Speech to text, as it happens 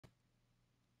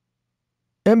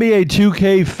NBA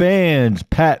 2K fans,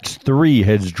 patch 3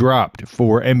 has dropped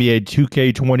for NBA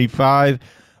 2K25.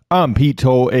 I'm Pete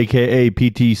Toll, aka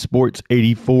PT Sports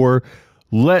 84.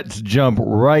 Let's jump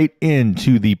right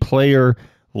into the player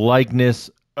likeness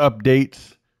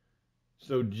updates.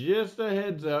 So just a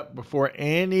heads up before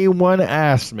anyone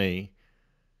asks me.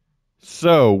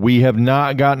 So we have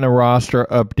not gotten a roster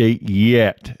update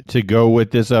yet to go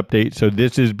with this update. So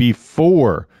this is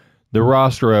before the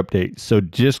roster update. So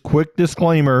just quick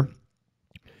disclaimer.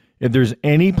 If there's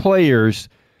any players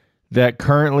that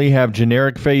currently have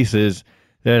generic faces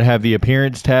that have the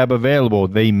appearance tab available,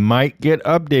 they might get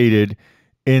updated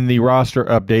in the roster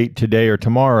update today or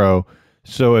tomorrow.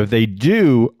 So if they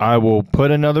do, I will put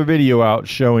another video out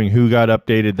showing who got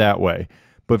updated that way.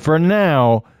 But for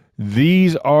now,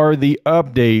 these are the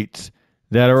updates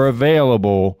that are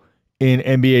available in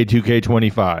NBA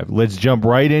 2K25. Let's jump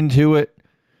right into it.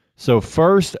 So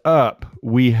first up,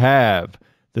 we have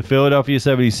the Philadelphia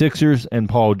 76ers and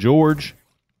Paul George.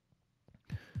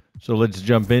 So let's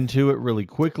jump into it really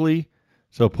quickly.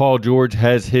 So Paul George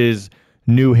has his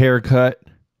new haircut.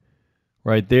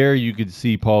 Right there, you can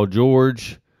see Paul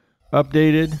George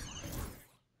updated.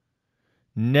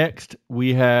 Next,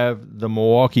 we have the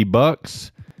Milwaukee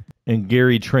Bucks and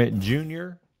Gary Trent Jr.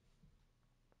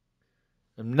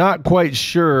 I'm not quite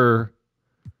sure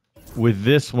with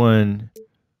this one.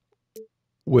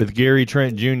 With Gary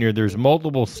Trent Jr., there's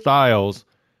multiple styles,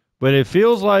 but it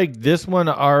feels like this one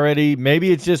already,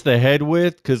 maybe it's just the head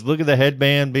width, because look at the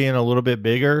headband being a little bit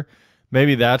bigger.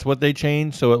 Maybe that's what they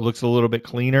changed, so it looks a little bit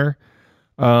cleaner.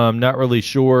 Not really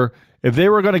sure. If they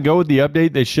were going to go with the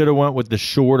update, they should have went with the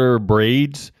shorter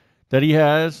braids that he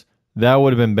has. That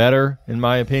would have been better, in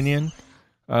my opinion.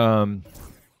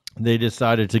 They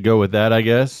decided to go with that, I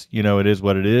guess. You know, it is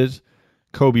what it is.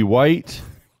 Coby White.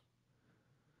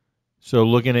 So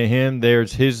looking at him,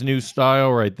 there's his new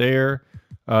style right there.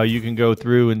 You can go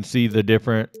through and see the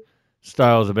different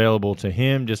styles available to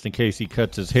him just in case he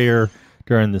cuts his hair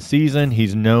during the season.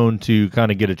 He's known to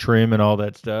kind of get a trim and all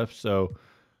that stuff. So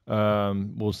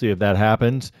we'll see if that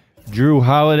happens. Jrue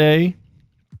Holiday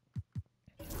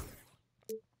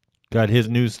got his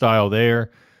new style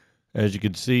there. As you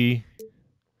can see,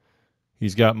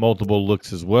 he's got multiple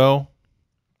looks as well.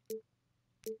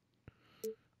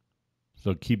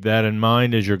 So keep that in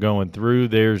mind as you're going through.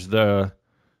 There's the,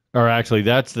 or actually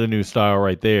that's the new style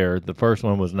right there. The first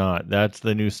one was not. That's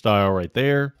the new style right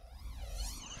there.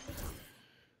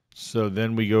 So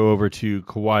then we go over to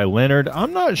Kawhi Leonard.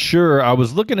 I'm not sure. I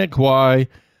was looking at Kawhi.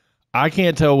 I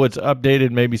can't tell what's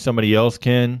updated. Maybe somebody else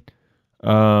can.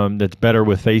 That's better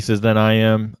with faces than I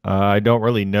am. I don't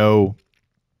really know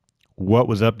what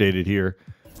was updated here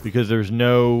because there's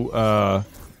no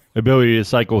ability to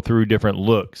cycle through different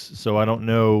looks. So I don't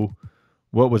know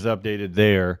what was updated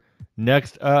there.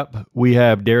 Next up, we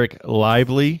have Dereck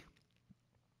Lively.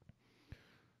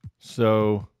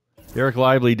 So Dereck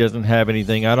Lively doesn't have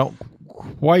anything. I don't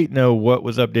quite know what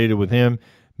was updated with him.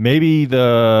 Maybe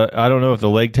I don't know if the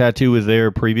leg tattoo was there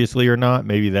previously or not.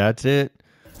 Maybe that's it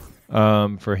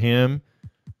for him.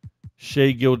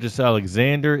 Shai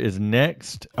Gilgeous-Alexander is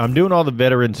next. I'm doing all the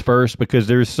veterans first because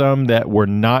there's some that were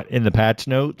not in the patch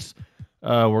notes.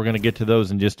 We're going to get to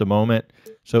those in just a moment.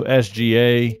 So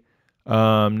SGA,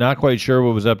 not quite sure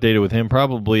what was updated with him.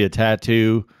 Probably a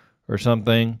tattoo or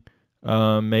something,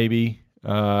 maybe.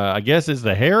 I guess is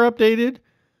the hair updated?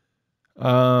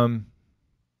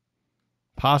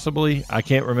 Possibly. I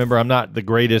can't remember. I'm not the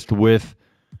greatest with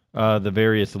the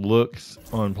various looks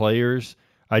on players.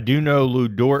 I do know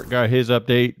Dort got his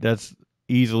update. That's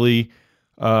easily,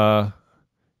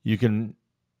 you can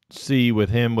see with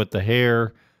him with the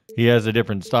hair. He has the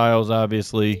different styles,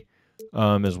 obviously,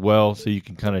 as well. So you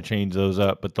can kind of change those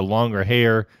up. But the longer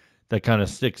hair, that kind of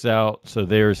sticks out. So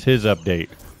there's his update.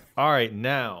 All right,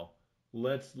 now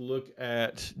let's look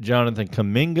at Jonathan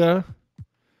Kuminga.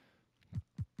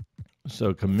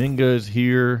 So Kuminga is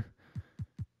here.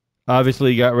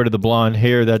 Obviously, got rid of the blonde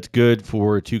hair. That's good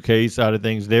for 2K side of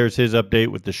things. There's his update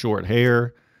with the short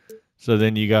hair. So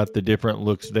then you got the different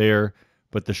looks there.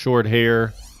 But the short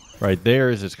hair right there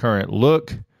is his current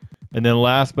look. And then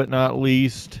last but not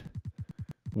least,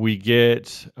 we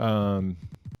get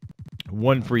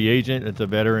one free agent. It's a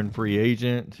veteran free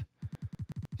agent.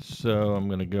 So I'm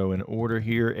going to go in order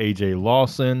here. AJ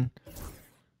Lawson.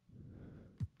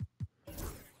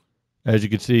 As you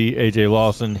can see, AJ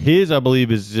Lawson, his, I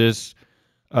believe, is just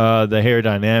the hair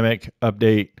dynamic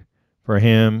update for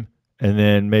him, and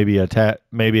then maybe a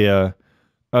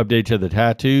update to the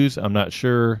tattoos. I'm not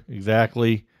sure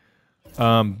exactly.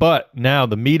 But now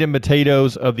the meat and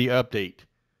potatoes of the update.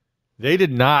 They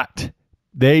did not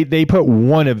They put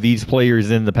one of these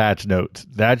players in the patch notes.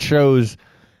 That shows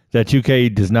that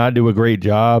 2K does not do a great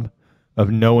job of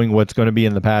knowing what's going to be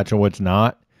in the patch and what's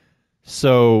not.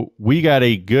 So we got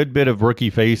a good bit of rookie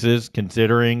faces,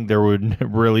 considering there were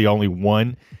really only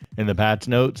one in the patch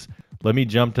notes. Let me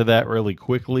jump to that really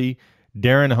quickly.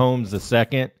 Daron Holmes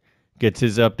II gets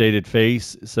his updated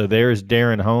face. So there's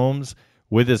Daron Holmes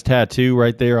with his tattoo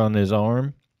right there on his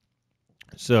arm.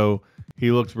 So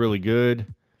he looks really good.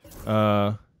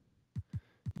 You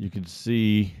can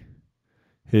see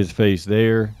his face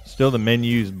there. Still the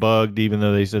menu's bugged, even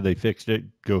though they said they fixed it.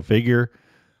 Go figure.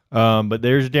 But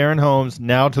there's Daron Holmes.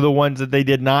 Now to the ones that they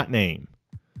did not name.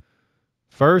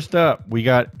 First up, we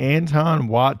got Anton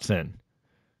Watson.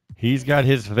 He's got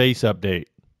his face update.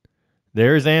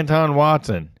 There's Anton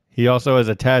Watson. He also has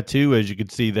a tattoo, as you can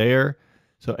see there.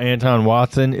 So Anton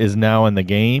Watson is now in the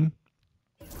game.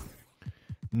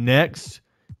 Next,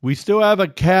 we still have a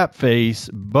cap face,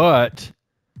 but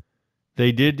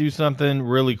they did do something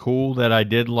really cool that I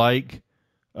did like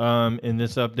in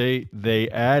this update. They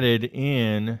added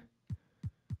in,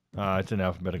 it's in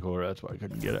alphabetical order, that's why I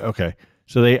couldn't get it. Okay,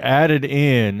 so they added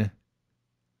in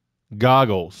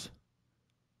goggles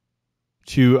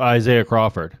to Isaiah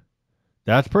Crawford.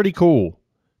 That's pretty cool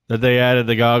that they added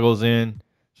the goggles in.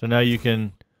 So now you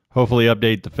can hopefully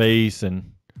update the face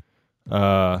and,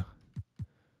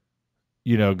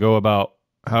 go about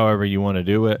however you want to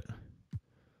do it.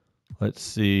 Let's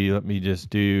see. Let me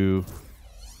just make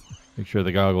sure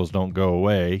the goggles don't go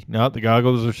away. No, the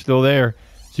goggles are still there.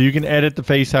 So you can edit the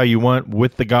face how you want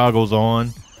with the goggles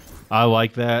on. I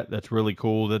like that. That's really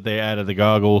cool that they added the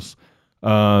goggles.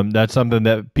 That's something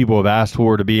that people have asked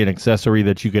for, to be an accessory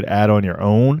that you could add on your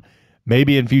own.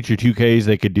 Maybe in future 2Ks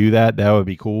they could do that. That would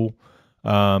be cool.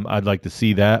 I'd like to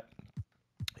see that.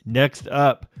 Next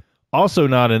up, also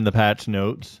not in the patch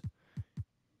notes,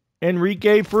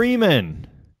 Enrique Freeman.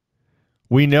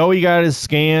 We know he got his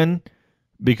scan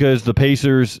because the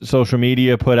Pacers social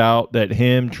media put out that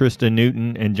him, Tristan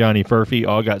Newton, and Johnny Furphy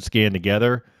all got scanned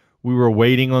together. We were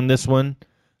waiting on this one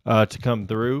to come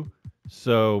through.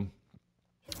 So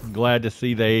glad to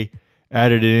see they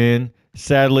added it in.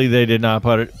 Sadly, they did not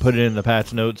put it in the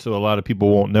patch notes, so a lot of people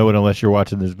won't know it unless you're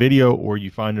watching this video or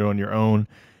you find it on your own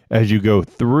as you go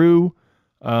through.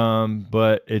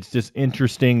 But it's just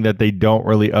interesting that they don't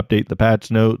really update the patch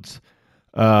notes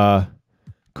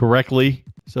correctly,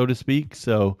 so to speak.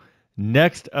 So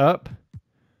next up,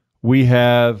 we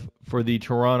have for the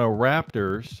Toronto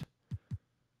Raptors,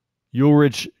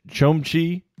 Ulrich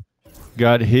Chomche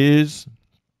got his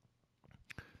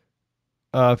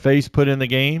face put in the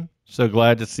game. So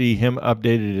glad to see him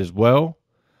updated as well.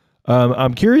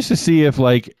 I'm curious to see if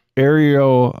like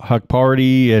Ariel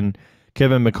Hakparty and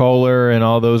Kevin McCullough and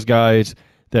all those guys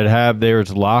that have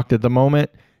theirs locked at the moment,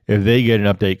 if they get an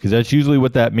update, because that's usually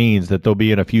what that means, that they'll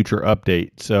be in a future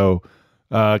update. So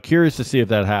curious to see if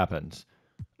that happens.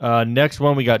 Next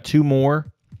one, we got two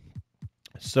more.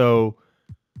 So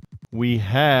we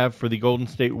have for the Golden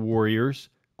State Warriors,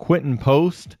 Quinten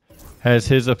Post has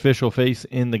his official face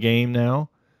in the game now.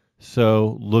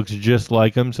 So looks just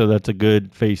like him. So that's a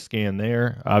good face scan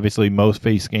there. Obviously, most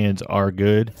face scans are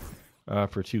good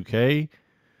for 2K.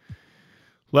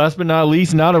 Last but not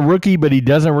least, not a rookie, but he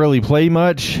doesn't really play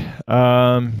much.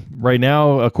 Right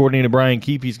now, according to Brian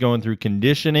Keefe, he's going through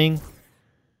conditioning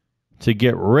to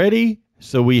get ready.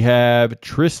 So we have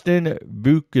Tristen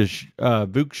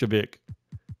Vukcevic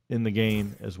in the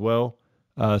game as well.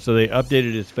 So they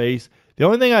updated his face. The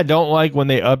only thing I don't like when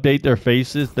they update their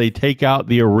faces, they take out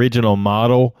the original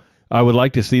model. I would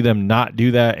like to see them not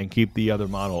do that and keep the other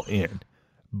model in.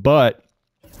 But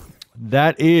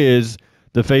that is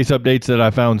the face updates that I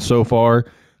found so far.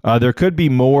 There could be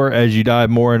more as you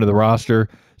dive more into the roster.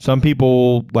 Some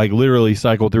people like literally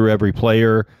cycle through every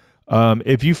player.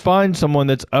 If you find someone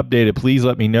that's updated, please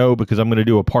let me know, because I'm going to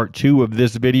do a part 2 of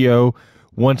this video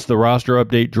once the roster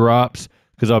update drops,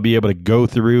 because I'll be able to go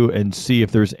through and see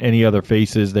if there's any other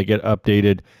faces that get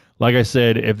updated. Like I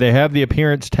said, if they have the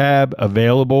appearance tab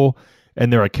available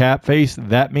and they're a cap face,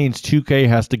 that means 2K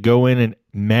has to go in and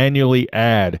manually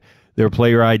add their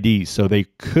player IDs. So they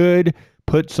could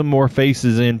put some more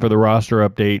faces in for the roster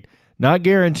update. Not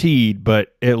guaranteed,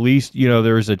 but at least,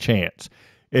 there's a chance.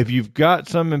 If you've got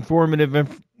some informative,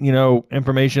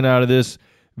 information out of this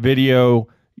video,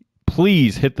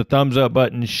 please hit the thumbs up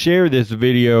button, share this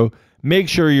video. Make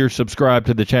sure you're subscribed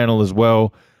to the channel as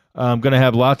well. I'm going to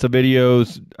have lots of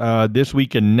videos this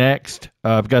week and next.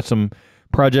 I've got some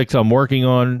projects I'm working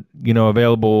on,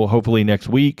 available hopefully next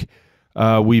week.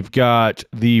 We've got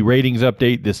the ratings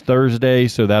update this Thursday,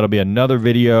 so that'll be another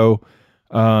video.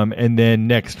 And then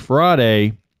next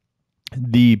Friday,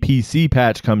 the PC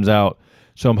patch comes out.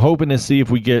 So I'm hoping to see if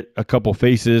we get a couple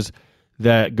faces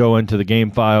that go into the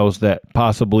game files that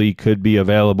possibly could be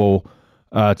available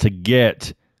to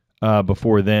get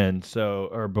before then. So,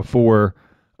 or before,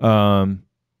 you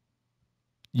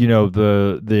know,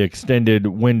 the extended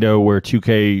window where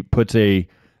 2K puts a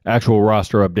actual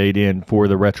roster update in for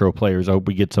the retro players. I hope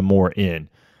we get some more in.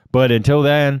 But until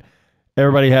then,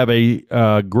 everybody have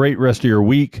a great rest of your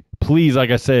week. Please,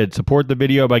 like I said, support the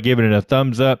video by giving it a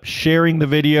thumbs up, sharing the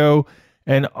video,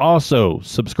 and also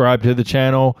subscribe to the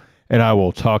channel. And I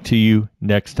will talk to you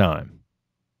next time.